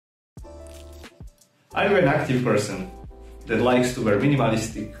I'm an active person that likes to wear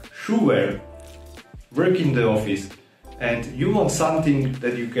minimalistic shoe wear, work in the office, and you want something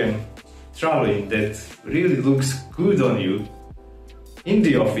that you can travel in that really looks good on you in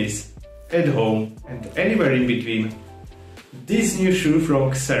the office, at home, and anywhere in between. This new shoe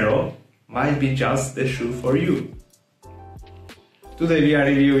from Xero might be just the shoe for you. Today we are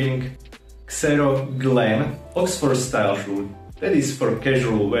reviewing Xero Glam Oxford style shoe that is for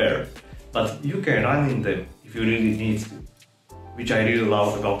casual wear, but you can run in them if you really need to, which I really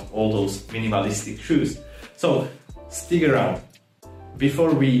love about all those minimalistic shoes. So stick around.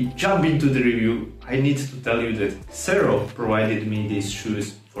 Before we jump into the review, I need to tell you that Xero provided me these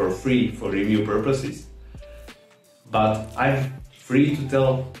shoes for free for review purposes. But I'm free to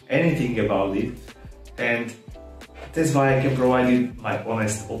tell anything about it, and that's why I can provide you my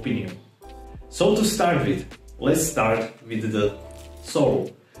honest opinion. So to start with, let's start with the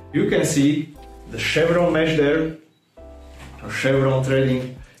sole. You can see the chevron mesh there, or chevron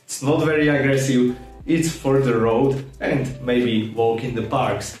threading. It's not very aggressive, it's for the road and maybe walk in the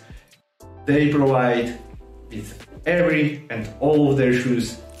parks. They provide with every and all of their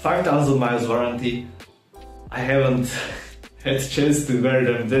shoes 5,000 miles warranty. I haven't had a chance to wear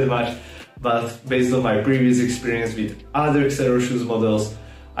them that much, but based on my previous experience with other Xero shoes models,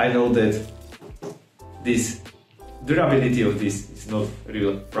 I know that this durability of this is not a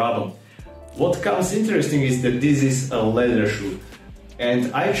real problem. What comes interesting is that this is a leather shoe,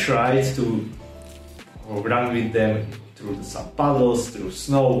 and I tried to run with them through some puddles, through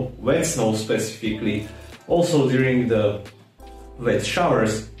snow, wet snow specifically, also during the wet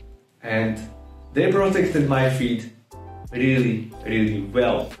showers, and they protected my feet really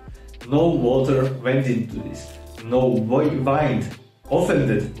well. No water went into this, no wind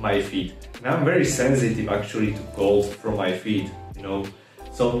offended my feet, and I'm very sensitive actually to cold from my feet, you know,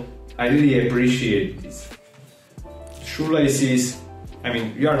 so I really appreciate this. Shoelaces, I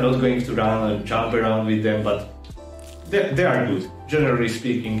mean, you are not going to run and jump around with them, but they are good, generally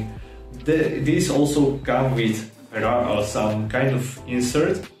speaking. These also come with some kind of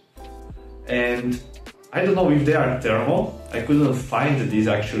insert, and I don't know if they are thermal, I couldn't find these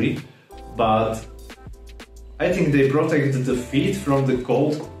actually, but I think they protect the feet from the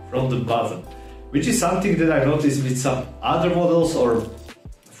cold from the bottom, which is something that I noticed with some other models or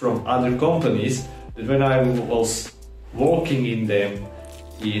from other companies, that when I was walking in them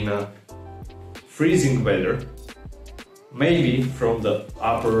in freezing weather, maybe from the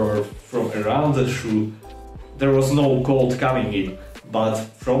upper or from around the shoe, there was no cold coming in, but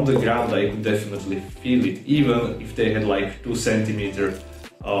from the ground I could definitely feel it, even if they had like 2 centimeter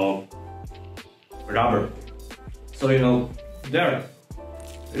rubber. So, you know, they're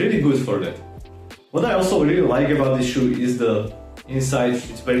really good for that. What I also really like about this shoe is the inside.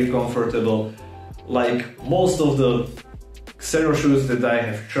 It's very comfortable. Like most of the Xero shoes that I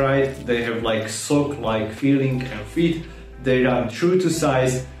have tried, they have like sock-like feeling and fit. They run true to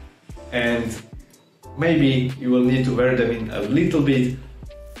size, and maybe you will need to wear them in a little bit.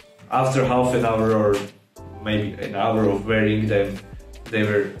 After half an hour or maybe an hour of wearing them, they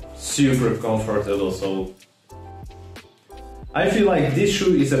were super comfortable. So I feel like this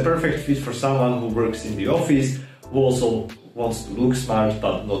shoe is a perfect fit for someone who works in the office, who also wants to look smart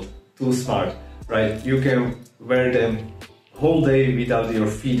but not too smart, right? You can wear them whole day without your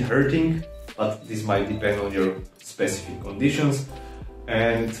feet hurting, but this might depend on your specific conditions.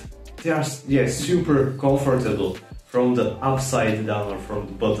 And they are, yeah, super comfortable from the upside down or from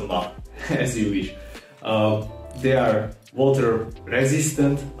the bottom up, as you wish. They are water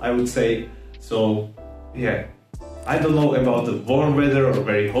resistant, I would say. So yeah, I don't know about the warm weather or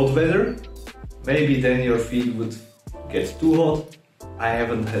very hot weather. Maybe then your feet would get too hot. I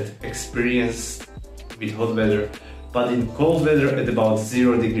haven't had experience with hot weather, but in cold weather at about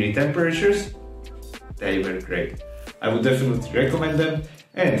 0-degree temperatures, they were great. I would definitely recommend them.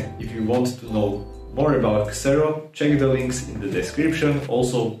 And if you want to know more about Xero, check the links in the description.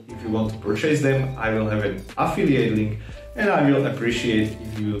 Also, if you want to purchase them, I will have an affiliate link, and I will appreciate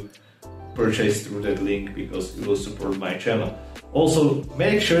if you purchase through that link because you will support my channel. Also,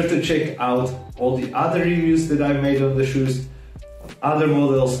 make sure to check out all the other reviews that I made on the shoes, on other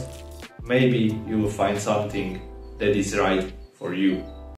models. Maybe you will find something that is right for you.